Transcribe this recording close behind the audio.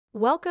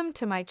Welcome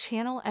to my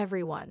channel,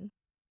 everyone.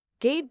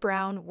 Gabe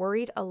Brown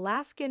worried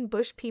Alaskan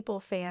Bush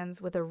People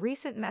fans with a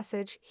recent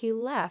message he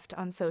left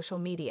on social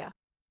media.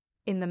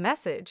 In the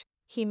message,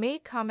 he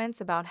made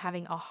comments about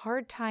having a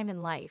hard time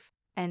in life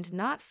and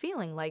not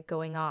feeling like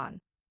going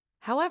on.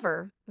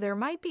 However, there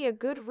might be a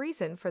good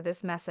reason for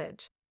this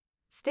message.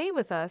 Stay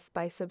with us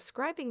by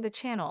subscribing the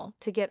channel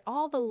to get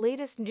all the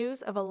latest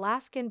news of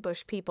Alaskan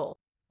Bush People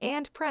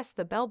and press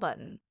the bell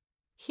button.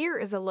 Here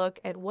is a look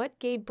at what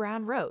Gabe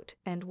Brown wrote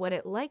and what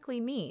it likely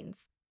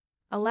means.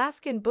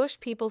 Alaskan Bush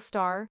People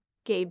star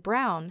Gabe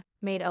Brown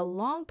made a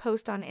long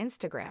post on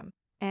Instagram,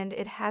 and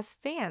it has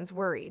fans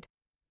worried.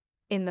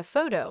 In the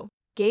photo,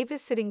 Gabe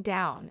is sitting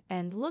down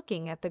and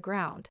looking at the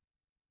ground.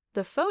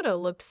 The photo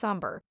looked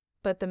somber,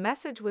 but the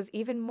message was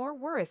even more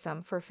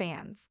worrisome for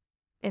fans.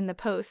 In the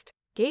post,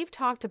 Gabe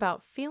talked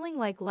about feeling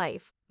like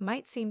life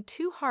might seem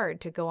too hard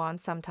to go on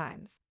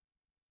sometimes.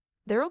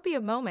 There will be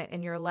a moment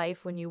in your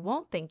life when you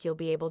won't think you'll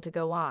be able to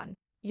go on.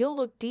 You'll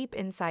look deep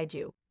inside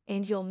you,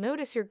 and you'll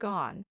notice you're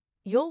gone.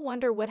 You'll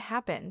wonder what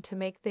happened to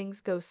make things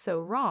go so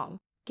wrong,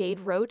 Gabe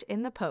wrote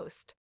in the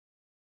post.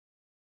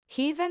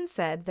 He then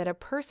said that a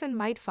person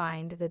might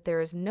find that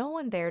there is no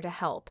one there to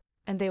help,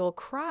 and they will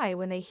cry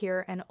when they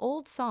hear an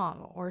old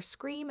song or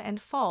scream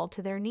and fall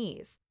to their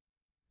knees.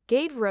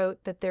 Gabe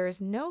wrote that there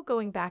is no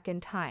going back in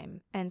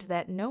time and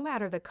that no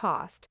matter the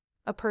cost,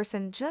 a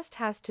person just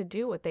has to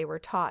do what they were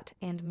taught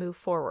and move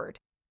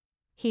forward.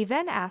 He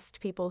then asked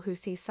people who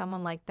see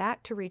someone like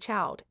that to reach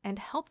out and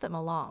help them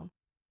along.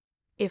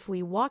 If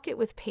we walk it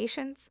with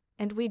patience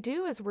and we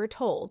do as we're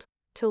told,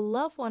 to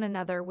love one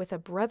another with a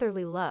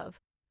brotherly love,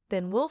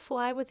 then we'll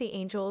fly with the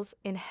angels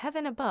in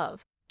heaven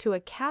above to a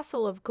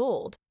castle of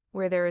gold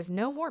where there is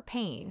no more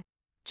pain,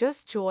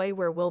 just joy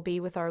where we'll be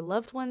with our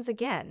loved ones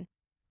again,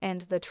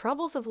 and the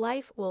troubles of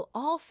life will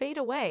all fade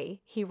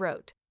away, he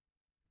wrote.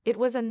 It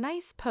was a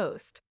nice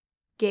post.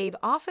 Gabe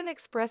often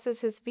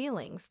expresses his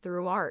feelings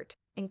through art,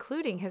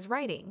 including his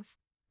writings,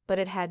 but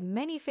it had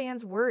many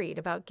fans worried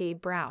about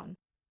Gabe Brown.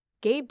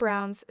 Gabe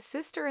Brown's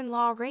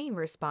sister-in-law Rain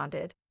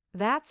responded,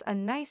 "That's a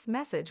nice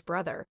message,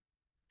 brother.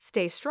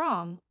 Stay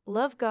strong,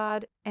 love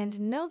God,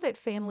 and know that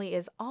family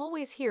is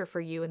always here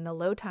for you in the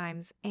low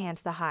times and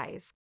the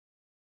highs.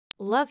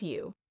 Love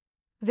you."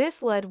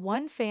 This led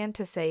one fan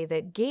to say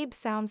that Gabe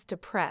sounds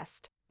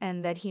depressed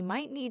and that he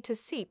might need to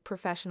seek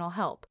professional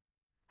help.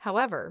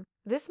 However,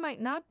 this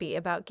might not be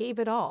about Gabe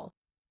at all.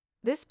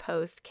 This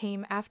post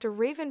came after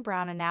Raven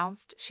Brown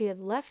announced she had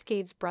left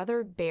Gabe's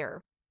brother,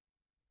 Bear.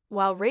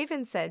 While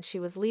Raven said she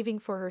was leaving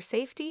for her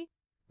safety,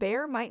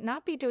 Bear might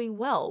not be doing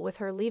well with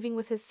her leaving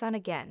with his son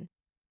again.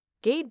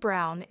 Gabe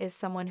Brown is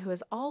someone who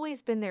has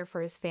always been there for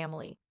his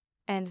family,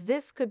 and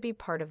this could be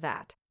part of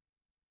that.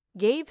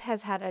 Gabe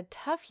has had a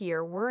tough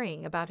year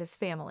worrying about his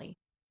family.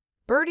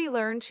 Birdie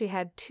learned she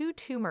had 2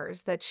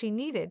 tumors that she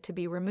needed to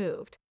be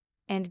removed,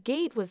 and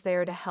Gabe was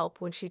there to help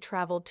when she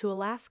traveled to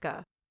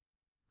Alaska.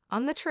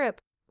 On the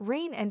trip,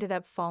 Rain ended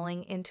up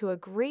falling into a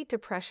Great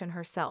Depression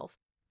herself,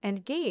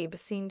 and Gabe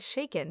seemed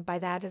shaken by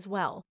that as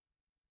well.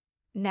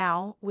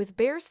 Now, with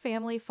Bear's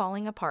family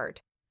falling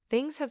apart,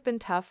 things have been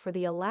tough for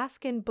the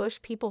Alaskan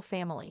Bush People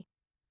family.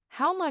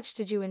 How much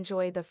did you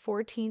enjoy the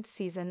 14th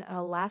season of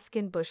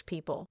Alaskan Bush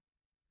People?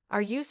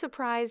 Are you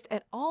surprised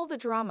at all the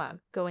drama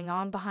going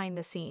on behind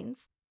the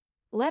scenes?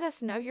 Let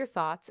us know your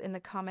thoughts in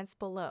the comments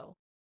below.